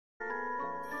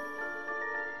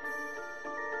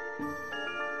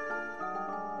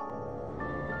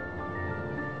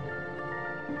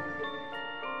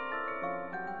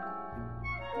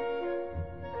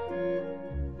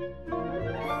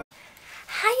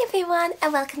Hi everyone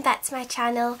and welcome back to my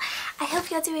channel. I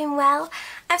hope you're doing well.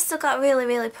 I've still got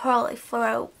really poorly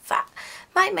throat that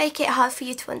might make it hard for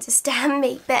you to understand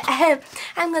me, but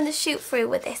I'm going to shoot through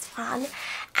with this one.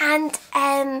 And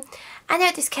I know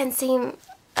this can seem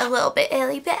a little bit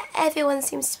early, but everyone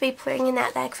seems to be putting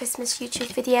out their Christmas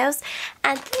YouTube videos,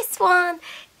 and this one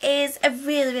is a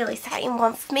really exciting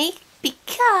one for me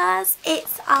because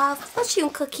it's our fortune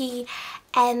cookie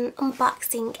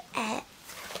unboxing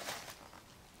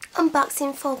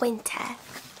for winter.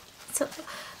 So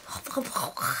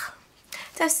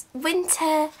those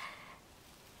winter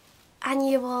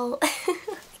annual I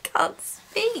can't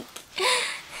speak.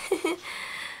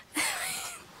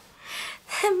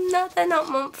 No, they're not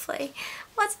monthly.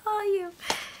 What are you?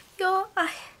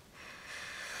 I've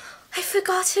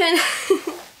forgotten.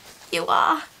 You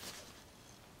are.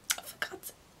 I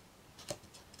forgot.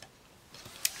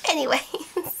 Anyways,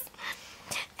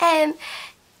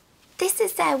 this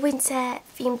is their winter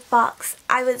themed box.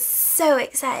 I was so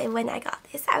excited when I got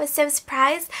this. I was so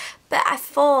surprised, but I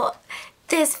thought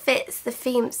this fits the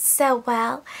theme so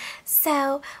well.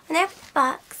 So when I opened the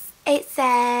box, it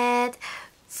said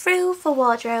through the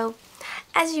wardrobe.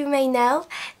 As you may know,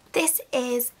 this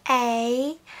is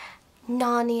a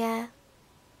Narnia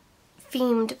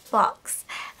themed box.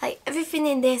 Like, everything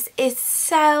in this is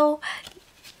so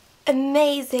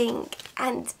amazing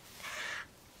and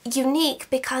unique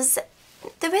because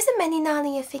there isn't many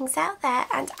Narnia things out there,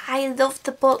 and I love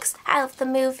the books, I love the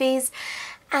movies,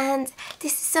 and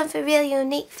this is something really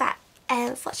unique that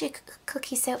Fortune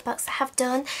Cookie Soapbox have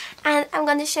done, and I'm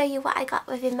going to show you what I got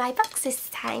within my box this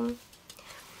time.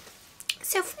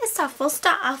 So first off, we'll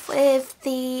start off with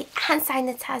the hand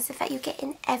sanitizer that you get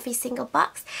in every single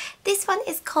box. This one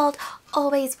is called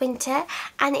Always Winter,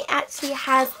 and it actually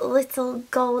has little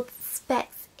gold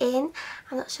specks in.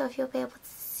 I'm not sure if you'll be able to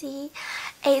see.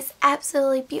 It's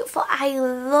absolutely beautiful. I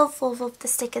love the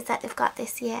stickers that they've got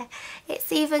this year.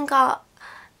 It's even got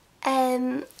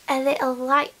a little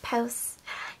light post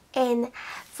in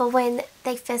for when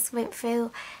they first went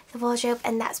through the wardrobe,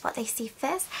 and that's what they see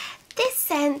first. This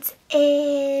scent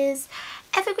is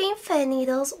evergreen fir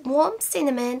needles, warm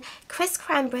cinnamon, crisp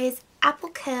cranberries, apple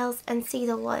curls and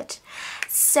cedarwood.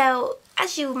 So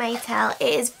as you may tell,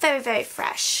 it is very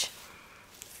fresh.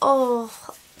 Oh,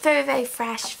 very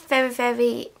fresh,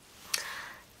 very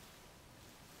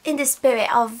in the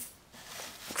spirit of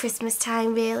Christmas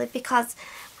time, really, because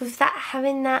with that,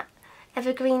 having that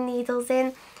evergreen needles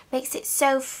in makes it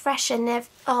so fresh, and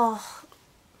oh,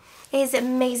 it is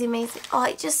amazing. Oh,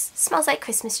 it just smells like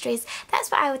Christmas trees. That's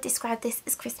what I would describe this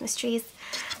as, Christmas trees.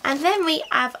 And then we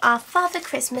have our Father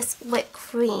Christmas whipped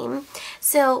cream.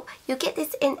 So you'll get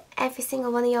this in every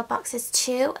single one of your boxes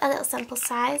too, a little sample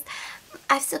size.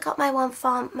 I've still got my one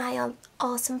from my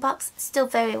awesome box, still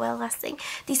very well lasting.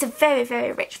 These are very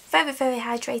rich, very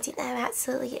hydrating. I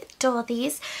absolutely adore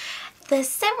these. The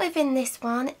scent within this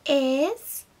one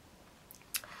is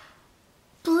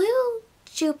blue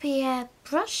Jupiter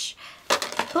bush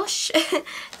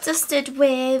dusted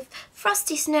with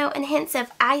frosty snow and hints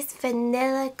of iced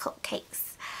vanilla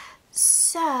cupcakes.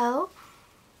 So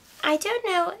I don't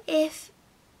know if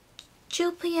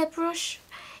Jupiter bush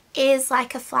is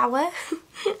like a flower.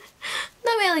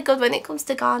 Not really good when it comes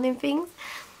to gardening things,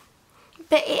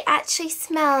 but it actually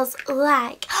smells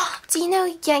like, do you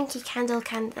know Yankee Candle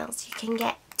candles you can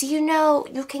get? Do you know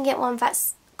you can get one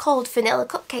that's called vanilla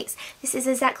cupcakes? This is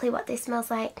exactly what this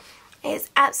smells like. It's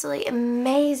absolutely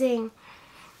amazing.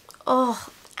 Oh,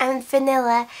 and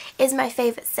vanilla is my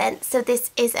favourite scent, so this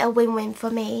is a win-win for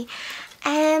me.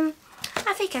 I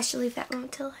think I should leave that one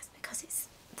until last because it's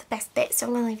the best bit, so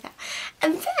I'm going to leave that.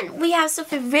 And then we have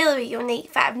something really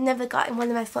unique that I've never got in one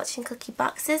of my fortune cookie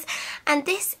boxes, and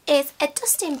this is a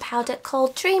dusting powder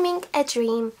called Dreaming a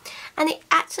Dream, and it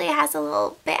actually has a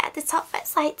little bit at the top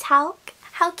that's like talc.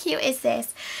 How cute is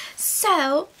this?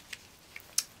 So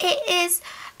it is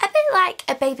a bit like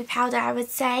a baby powder, I would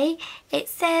say. It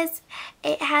says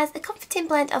it has a comforting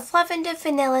blend of lavender,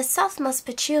 vanilla, soft musk,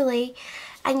 patchouli,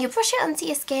 and you brush it onto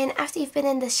your skin after you've been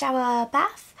in the shower or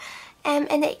bath, and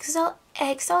it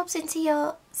absorbs into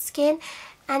your skin,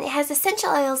 and it has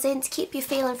essential oils in to keep you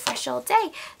feeling fresh all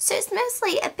day. So it's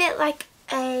mostly a bit like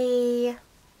it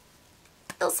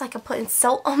looks like I'm putting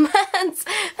salt on my hands,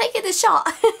 like in a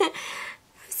shot.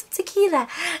 Some tequila.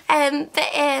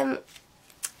 But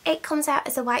it comes out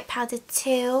as a white powder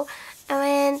too, and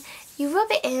when you rub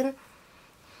it in,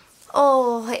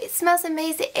 oh, it smells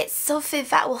amazing. It's something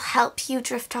that will help you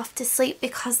drift off to sleep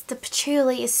because the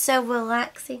patchouli is so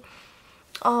relaxing.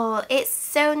 Oh, it's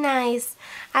so nice.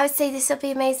 I would say this will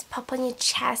be amazing to pop on your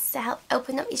chest to help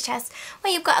open up your chest.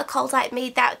 When you've got a cold like me,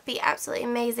 that would be absolutely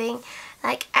amazing.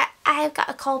 Like, I have got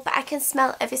a cold, but I can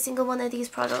smell every single one of these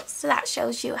products. So that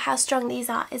shows you how strong these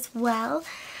are as well.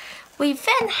 We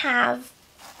then have,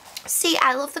 see,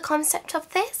 I love the concept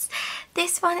of this.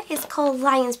 This one is called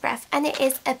Lion's Breath, and it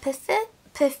is a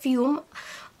perfume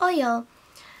oil.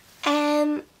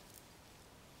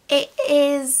 It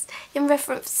is in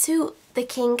reference to the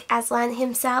King Aslan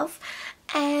himself.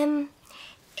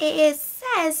 It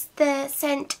says the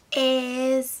scent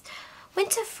is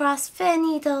winter frost, fir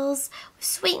needles,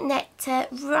 sweet nectar,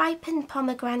 ripened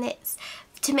pomegranates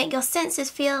to make your senses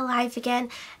feel alive again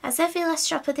as every last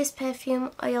drop of this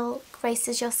perfume oil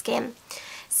graces your skin.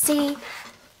 See,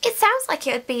 it sounds like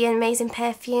it would be an amazing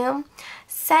perfume.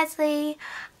 Sadly,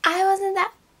 I wasn't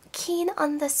that keen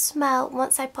on the smell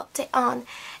once I popped it on.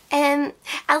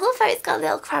 I love how it's got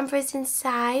little cranberries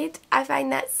inside. I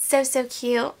find that so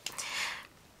cute.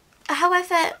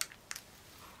 However,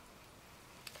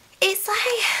 it's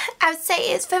like, I would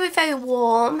say it's very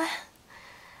warm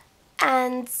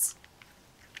and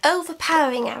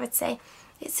overpowering, I would say.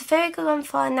 It's a very good one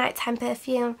for a nighttime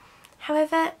perfume.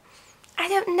 However, I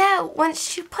don't know,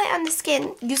 once you put it on the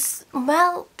skin, you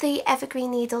smell the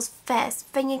evergreen needles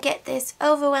first, then you get this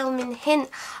overwhelming hint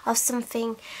of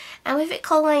something. And with it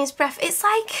called Lion's Breath, it's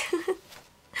like,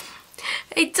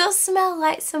 it does smell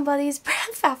like somebody's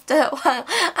breath after a while.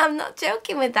 I'm not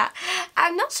joking with that.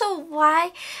 I'm not sure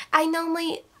why.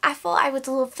 I thought I would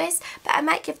love this, but I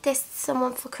might give this to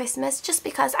someone for Christmas, just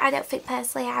because I don't think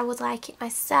personally I would like it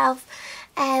myself.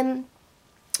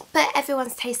 But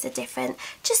everyone's tastes are different.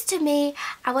 Just to me,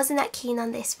 I wasn't that keen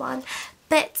on this one,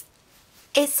 but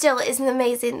it still is an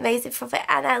amazing product,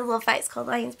 and I love that it's called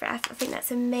Lion's Breath. I think that's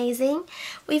amazing.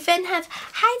 We then have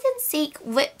Hide and Seek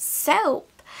whipped soap.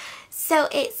 So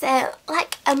it's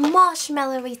like a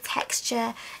marshmallowy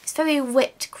texture. It's very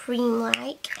whipped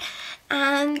cream-like,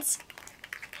 and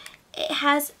it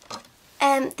has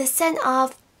the scent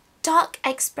of dark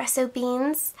espresso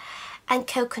beans and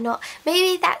coconut.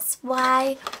 Maybe that's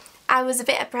why I was a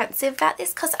bit apprehensive about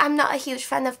this, because I'm not a huge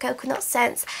fan of coconut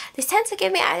scents. They tend to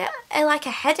give me like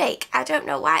a headache. I don't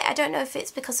know why. I don't know if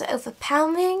it's because they're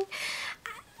overpowering.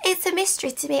 It's a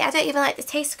mystery to me. I don't even like the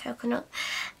taste of coconut.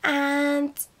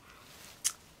 And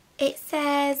it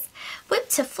says, whip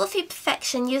to fluffy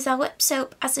perfection. Use our whip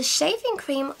soap as a shaving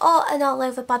cream or an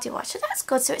all-over body wash. So that's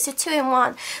good. So it's a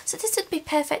 2-in-1. So this would be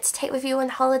perfect to take with you on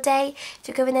holiday if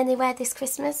you're going anywhere this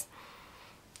Christmas.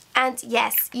 And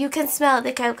yes, you can smell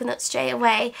the coconut straight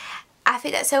away. I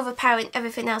think that's overpowering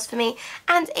everything else for me.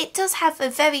 And it does have a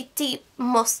very deep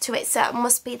must to it, so it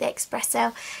must be the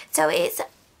espresso. So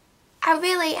I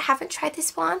really haven't tried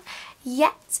this one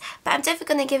yet, but I'm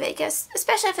definitely going to give it a go,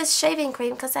 especially if it's shaving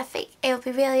cream, because I think it will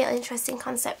be really an interesting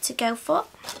concept to go for.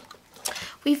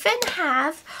 We then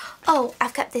have, oh,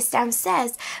 I've kept this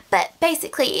downstairs, but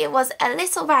basically it was a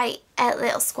little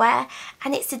little square,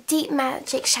 and it's a Deep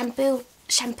Magic shampoo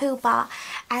bar.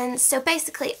 And so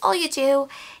basically all you do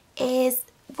is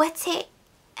wet it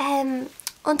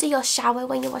under your shower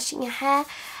when you're washing your hair,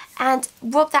 and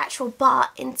rub the actual bar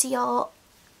into your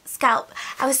scalp.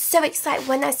 I was so excited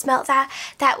when I smelled that.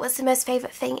 That was the most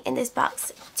favourite thing in this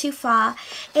box too far.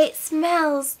 It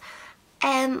smells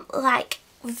like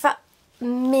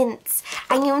mint,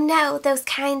 and you know those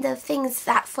kind of things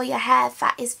that for your hair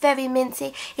that is very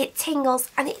minty. It tingles,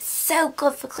 and it's so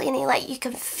good for cleaning. Like, you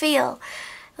can feel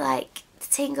like the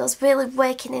tingles really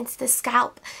working into the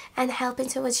scalp and helping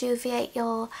to rejuvenate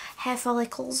your hair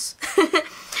follicles.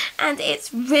 And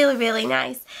it's really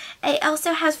nice. It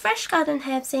also has fresh garden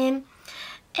herbs in.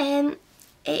 It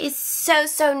is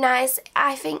so nice.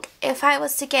 I think if I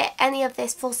was to get any of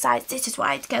this full size, this is what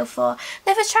I'd go for.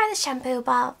 Never tried the shampoo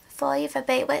bar before either,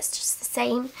 but it's just the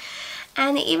same.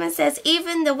 And it even says,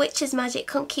 even the witch's magic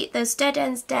can't keep those dead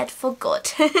ends dead for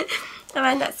good. I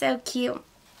find that so cute.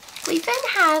 We then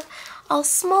have our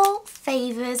Small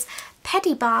Favours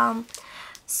Pedi Balm.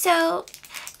 So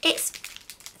it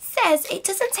says it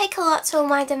doesn't take a lot to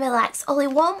unwind and relax. Only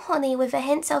warm honey with a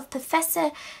hint of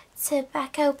Professor's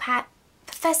tobacco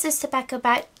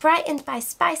bite, brightened by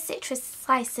spiced citrus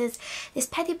slices. This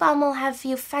Pedi Balm will have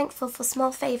you thankful for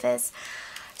small favours.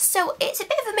 So it's a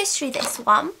bit of a mystery, this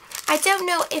one. I don't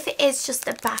know if it is just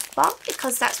a bath bomb,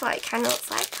 because that's what it kind of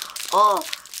looks like.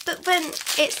 But when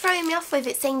it's throwing me off with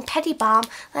it saying Pedi Balm,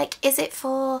 like, is it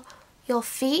for your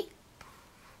feet?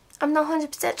 I'm not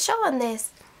 100% sure on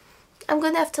this. I'm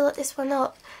going to have to look this one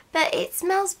up. But it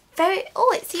smells very,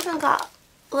 oh, it's even got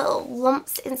little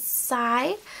lumps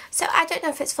inside. So I don't know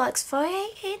if it's for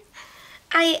exfoliating.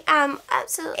 I am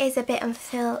absolutely is a bit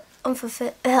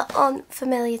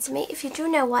unfamiliar to me. If you do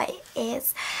know what it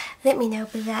is, let me know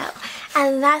below.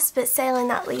 And last but certainly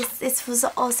not least, this was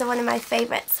also one of my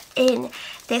favourites in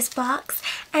this box,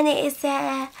 and it is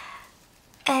a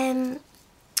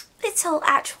little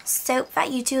actual soap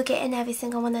that you do get in every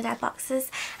single one of their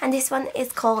boxes, and this one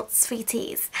is called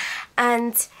Sweeties,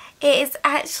 and it is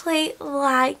actually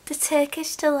like the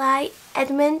Turkish Delight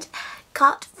Edmund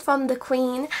got from the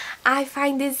Queen. I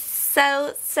find this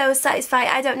so satisfying.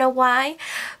 I don't know why,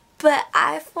 but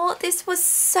I thought this was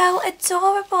so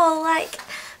adorable. Like,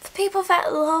 for people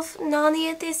that love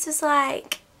Narnia, this was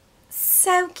like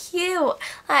so cute.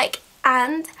 Like,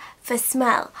 and for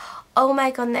smell, oh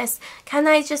my goodness, can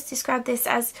I just describe this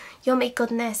as yummy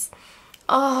goodness?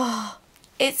 Oh,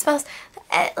 it smells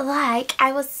like,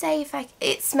 I would say, if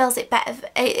it smells it better,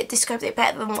 it describes it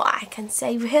better than what I can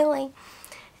say, really.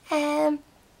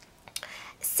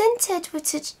 Scented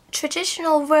with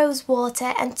traditional rose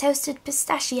water and toasted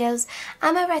pistachios,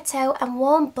 amaretto and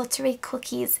warm buttery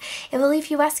cookies. It will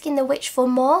leave you asking the witch for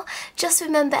more. Just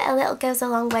remember, a little goes a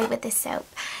long way with this soap.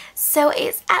 So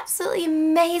it's absolutely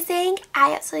amazing.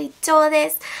 I absolutely adore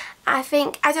this. I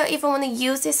think I don't even want to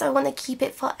use this. I want to keep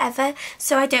it forever.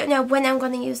 So I don't know when I'm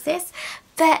going to use this.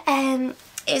 But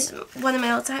it's one of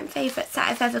my all-time favourites that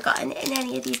I've ever gotten in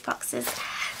any of these boxes.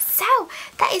 So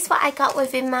that is what I got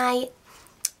within my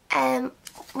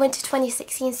Winter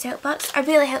 2016 soap box. I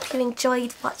really hope you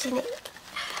enjoyed watching it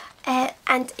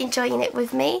and enjoying it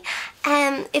with me.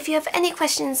 If you have any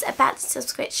questions about the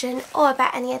subscription or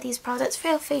about any of these products,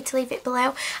 feel free to leave it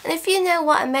below. And if you know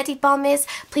what a Medibomb is,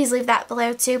 please leave that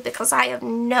below too, because I have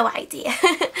no idea.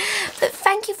 But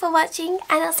thank you for watching,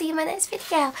 and I'll see you in my next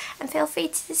video. And feel free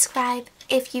to subscribe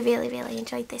if you really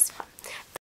enjoyed this one.